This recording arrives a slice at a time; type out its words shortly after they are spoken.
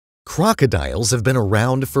Crocodiles have been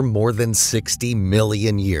around for more than 60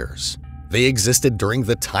 million years. They existed during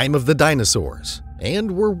the time of the dinosaurs and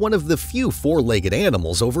were one of the few four-legged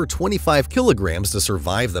animals over 25 kilograms to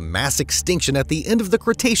survive the mass extinction at the end of the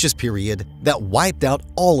Cretaceous period that wiped out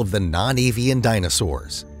all of the non-avian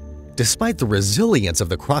dinosaurs. Despite the resilience of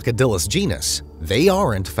the Crocodilus genus, they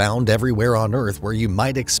aren't found everywhere on Earth where you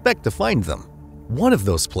might expect to find them. One of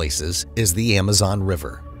those places is the Amazon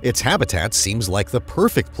River. Its habitat seems like the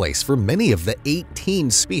perfect place for many of the 18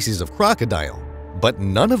 species of crocodile, but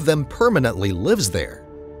none of them permanently lives there.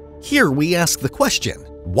 Here we ask the question,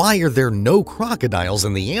 why are there no crocodiles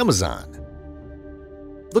in the Amazon?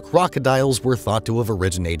 The crocodiles were thought to have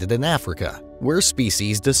originated in Africa, where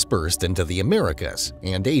species dispersed into the Americas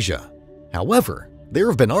and Asia. However, there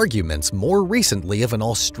have been arguments more recently of an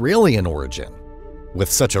Australian origin.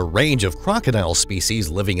 With such a range of crocodile species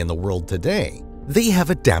living in the world today, they have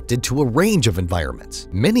adapted to a range of environments,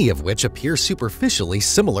 many of which appear superficially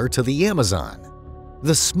similar to the Amazon.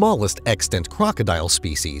 The smallest extant crocodile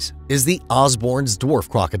species is the Osborn's dwarf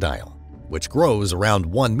crocodile, which grows around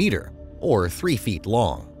 1 meter or 3 feet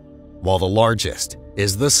long, while the largest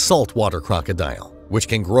is the saltwater crocodile, which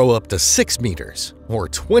can grow up to 6 meters or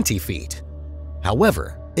 20 feet.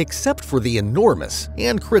 However, except for the enormous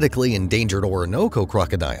and critically endangered Orinoco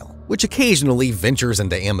crocodile, which occasionally ventures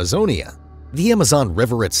into Amazonia, the Amazon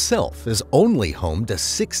River itself is only home to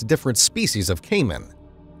 6 different species of caiman.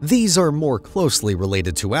 These are more closely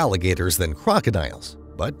related to alligators than crocodiles,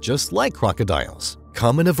 but just like crocodiles,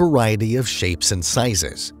 come in a variety of shapes and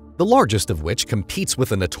sizes, the largest of which competes with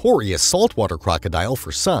the notorious saltwater crocodile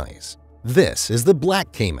for size. This is the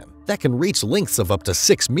black caiman that can reach lengths of up to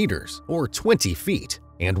 6 meters or 20 feet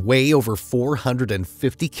and weigh over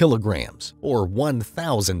 450 kilograms or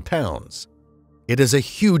 1,000 pounds. It is a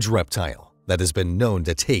huge reptile that has been known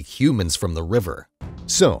to take humans from the river.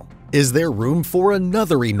 So, is there room for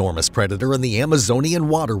another enormous predator in the Amazonian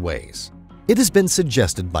waterways? It has been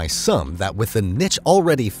suggested by some that with the niche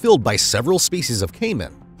already filled by several species of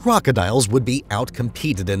caiman, crocodiles would be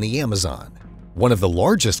outcompeted in the Amazon. One of the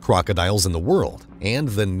largest crocodiles in the world, and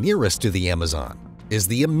the nearest to the Amazon, is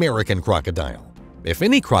the American crocodile. If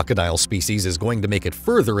any crocodile species is going to make it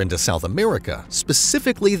further into South America,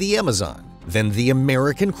 specifically the Amazon, then the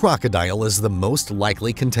American crocodile is the most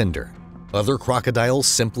likely contender. Other crocodiles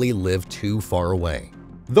simply live too far away.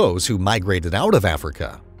 Those who migrated out of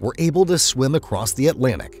Africa were able to swim across the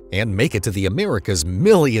Atlantic and make it to the Americas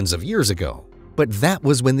millions of years ago. But that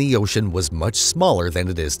was when the ocean was much smaller than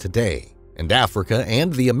it is today, and Africa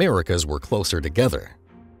and the Americas were closer together.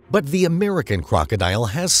 But the American crocodile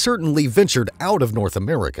has certainly ventured out of North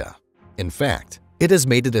America. In fact, it has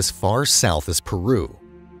made it as far south as Peru,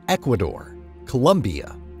 Ecuador,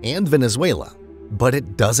 Colombia, and Venezuela, but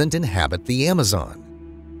it doesn't inhabit the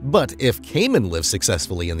Amazon. But if caiman live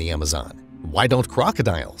successfully in the Amazon, why don't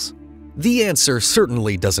crocodiles? The answer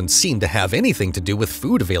certainly doesn't seem to have anything to do with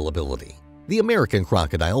food availability. The American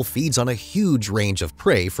crocodile feeds on a huge range of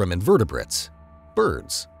prey from invertebrates,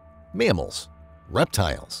 birds, mammals,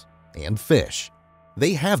 reptiles, and fish.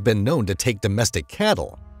 They have been known to take domestic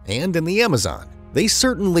cattle, and in the Amazon, they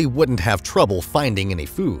certainly wouldn't have trouble finding any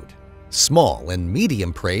food. Small and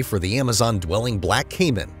medium prey for the Amazon-dwelling black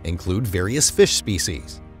caiman include various fish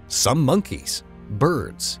species, some monkeys,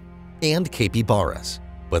 birds, and capybaras.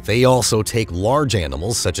 But they also take large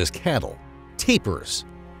animals such as cattle, tapirs,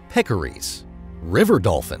 peccaries, river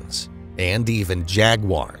dolphins, and even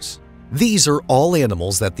jaguars. These are all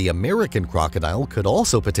animals that the American crocodile could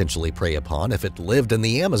also potentially prey upon if it lived in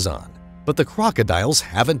the Amazon. But the crocodiles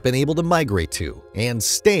haven't been able to migrate to and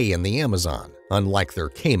stay in the Amazon, unlike their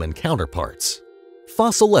caiman counterparts.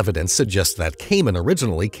 Fossil evidence suggests that caiman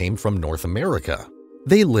originally came from North America.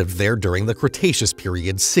 They lived there during the Cretaceous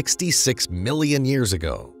period 66 million years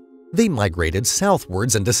ago. They migrated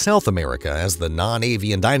southwards into South America as the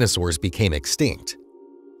non-avian dinosaurs became extinct.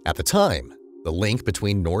 At the time, the link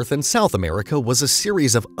between North and South America was a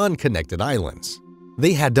series of unconnected islands.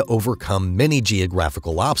 They had to overcome many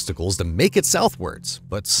geographical obstacles to make it southwards,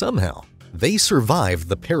 but somehow, they survived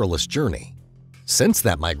the perilous journey. Since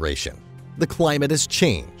that migration, the climate has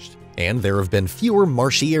changed, and there have been fewer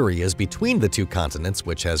marshy areas between the two continents,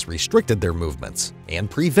 which has restricted their movements and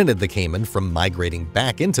prevented the caiman from migrating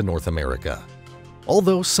back into North America.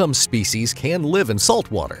 Although some species can live in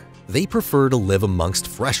saltwater, they prefer to live amongst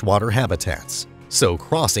freshwater habitats, so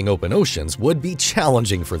crossing open oceans would be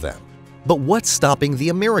challenging for them. But what's stopping the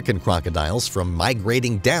American crocodiles from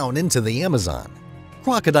migrating down into the Amazon?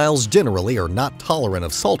 Crocodiles generally are not tolerant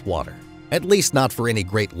of salt water, at least not for any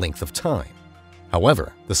great length of time.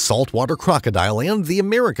 However, the saltwater crocodile and the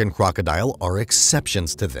American crocodile are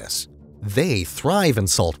exceptions to this. They thrive in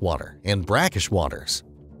saltwater and brackish waters.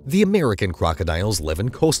 The American crocodiles live in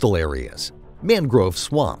coastal areas, mangrove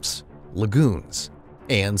swamps, lagoons,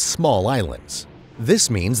 and small islands. This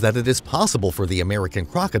means that it is possible for the American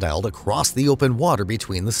crocodile to cross the open water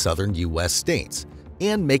between the southern U.S. states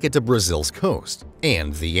and make it to Brazil's coast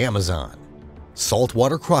and the Amazon.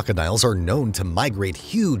 Saltwater crocodiles are known to migrate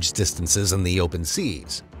huge distances in the open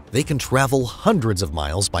seas. They can travel hundreds of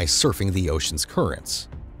miles by surfing the ocean's currents.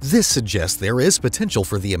 This suggests there is potential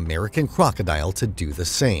for the American crocodile to do the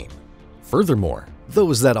same. Furthermore,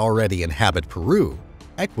 those that already inhabit Peru,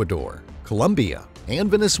 Ecuador, Colombia, and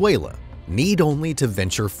Venezuela need only to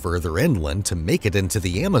venture further inland to make it into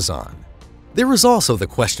the Amazon. There is also the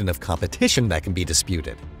question of competition that can be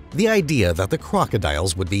disputed. The idea that the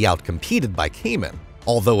crocodiles would be outcompeted by caiman,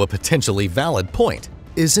 although a potentially valid point,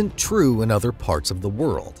 isn't true in other parts of the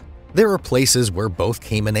world. There are places where both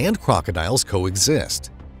caiman and crocodiles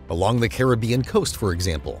coexist. Along the Caribbean coast, for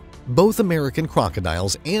example, both American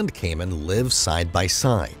crocodiles and caiman live side by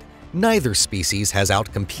side. Neither species has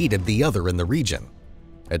outcompeted the other in the region.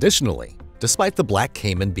 Additionally, despite the black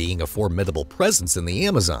caiman being a formidable presence in the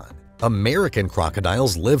Amazon, American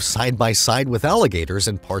crocodiles live side by side with alligators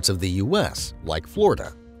in parts of the U.S., like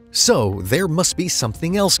Florida. So there must be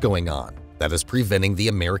something else going on that is preventing the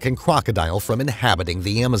American crocodile from inhabiting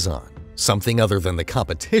the Amazon, something other than the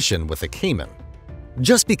competition with the caiman.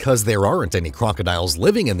 Just because there aren't any crocodiles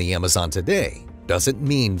living in the Amazon today doesn't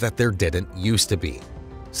mean that there didn't used to be.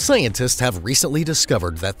 Scientists have recently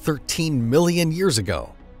discovered that 13 million years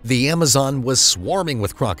ago, the Amazon was swarming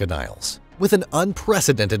with crocodiles, with an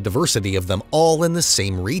unprecedented diversity of them all in the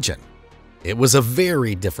same region. It was a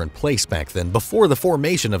very different place back then before the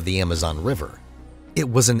formation of the Amazon River. It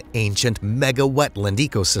was an ancient mega-wetland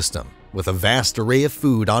ecosystem with a vast array of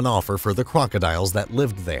food on offer for the crocodiles that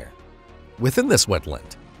lived there. Within this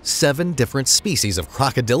wetland, 7 different species of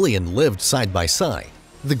crocodilian lived side by side,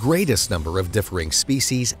 the greatest number of differing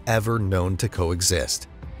species ever known to coexist.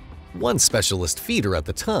 One specialist feeder at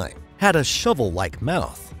the time had a shovel-like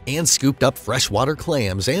mouth and scooped up freshwater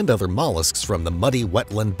clams and other mollusks from the muddy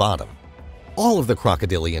wetland bottom. All of the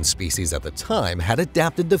crocodilian species at the time had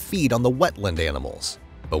adapted to feed on the wetland animals,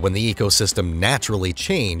 but when the ecosystem naturally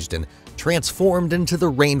changed and transformed into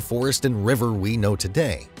the rainforest and river we know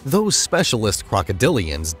today, those specialist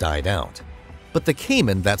crocodilians died out. But the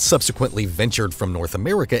caiman that subsequently ventured from North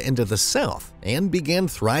America into the south and began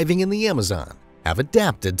thriving in the Amazon have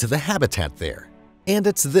adapted to the habitat there. And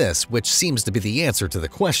it's this which seems to be the answer to the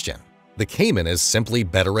question. The caiman is simply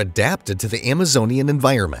better adapted to the Amazonian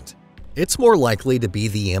environment. It's more likely to be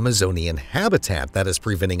the Amazonian habitat that is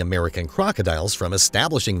preventing American crocodiles from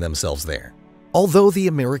establishing themselves there. Although the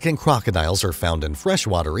American crocodiles are found in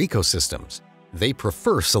freshwater ecosystems, they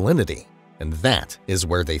prefer salinity, and that is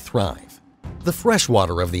where they thrive. The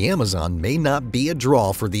freshwater of the Amazon may not be a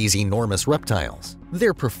draw for these enormous reptiles.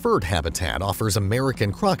 Their preferred habitat offers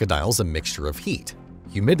American crocodiles a mixture of heat,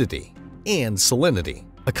 humidity, and salinity,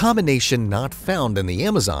 a combination not found in the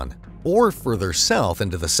Amazon or further south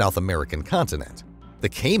into the South American continent. The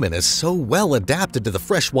caiman is so well adapted to the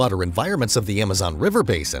freshwater environments of the Amazon River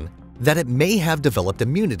basin that it may have developed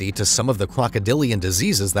immunity to some of the crocodilian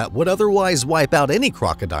diseases that would otherwise wipe out any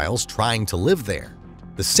crocodiles trying to live there.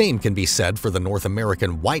 The same can be said for the North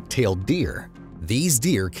American white-tailed deer. These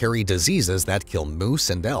deer carry diseases that kill moose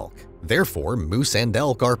and elk. Therefore, moose and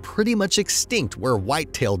elk are pretty much extinct where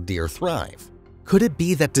white-tailed deer thrive. Could it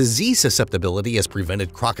be that disease susceptibility has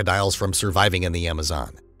prevented crocodiles from surviving in the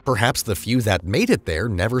Amazon? Perhaps the few that made it there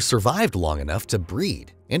never survived long enough to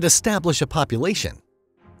breed and establish a population.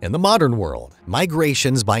 In the modern world,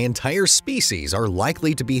 migrations by entire species are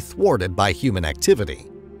likely to be thwarted by human activity.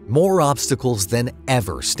 More obstacles than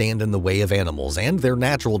ever stand in the way of animals and their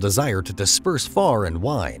natural desire to disperse far and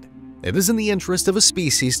wide. It is in the interest of a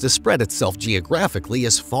species to spread itself geographically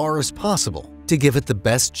as far as possible to give it the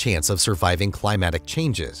best chance of surviving climatic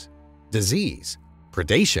changes, disease,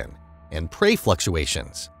 predation, and prey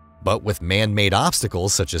fluctuations. But with man-made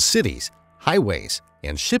obstacles such as cities, highways,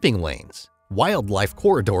 and shipping lanes, wildlife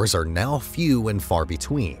corridors are now few and far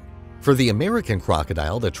between. For the American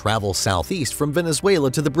crocodile to travel southeast from Venezuela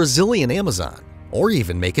to the Brazilian Amazon, or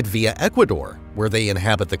even make it via Ecuador, where they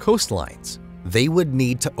inhabit the coastlines, they would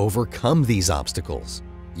need to overcome these obstacles.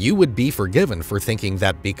 You would be forgiven for thinking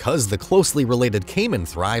that because the closely related caiman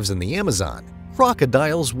thrives in the Amazon,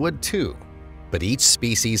 crocodiles would too. But each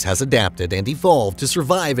species has adapted and evolved to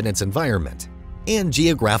survive in its environment. And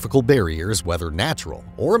geographical barriers, whether natural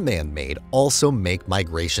or man-made, also make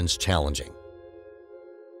migrations challenging.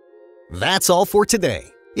 That's all for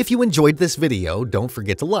today. If you enjoyed this video, don't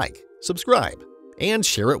forget to like, subscribe, and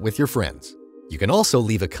share it with your friends. You can also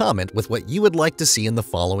leave a comment with what you would like to see in the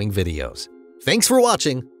following videos. Thanks for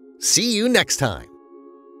watching. See you next time.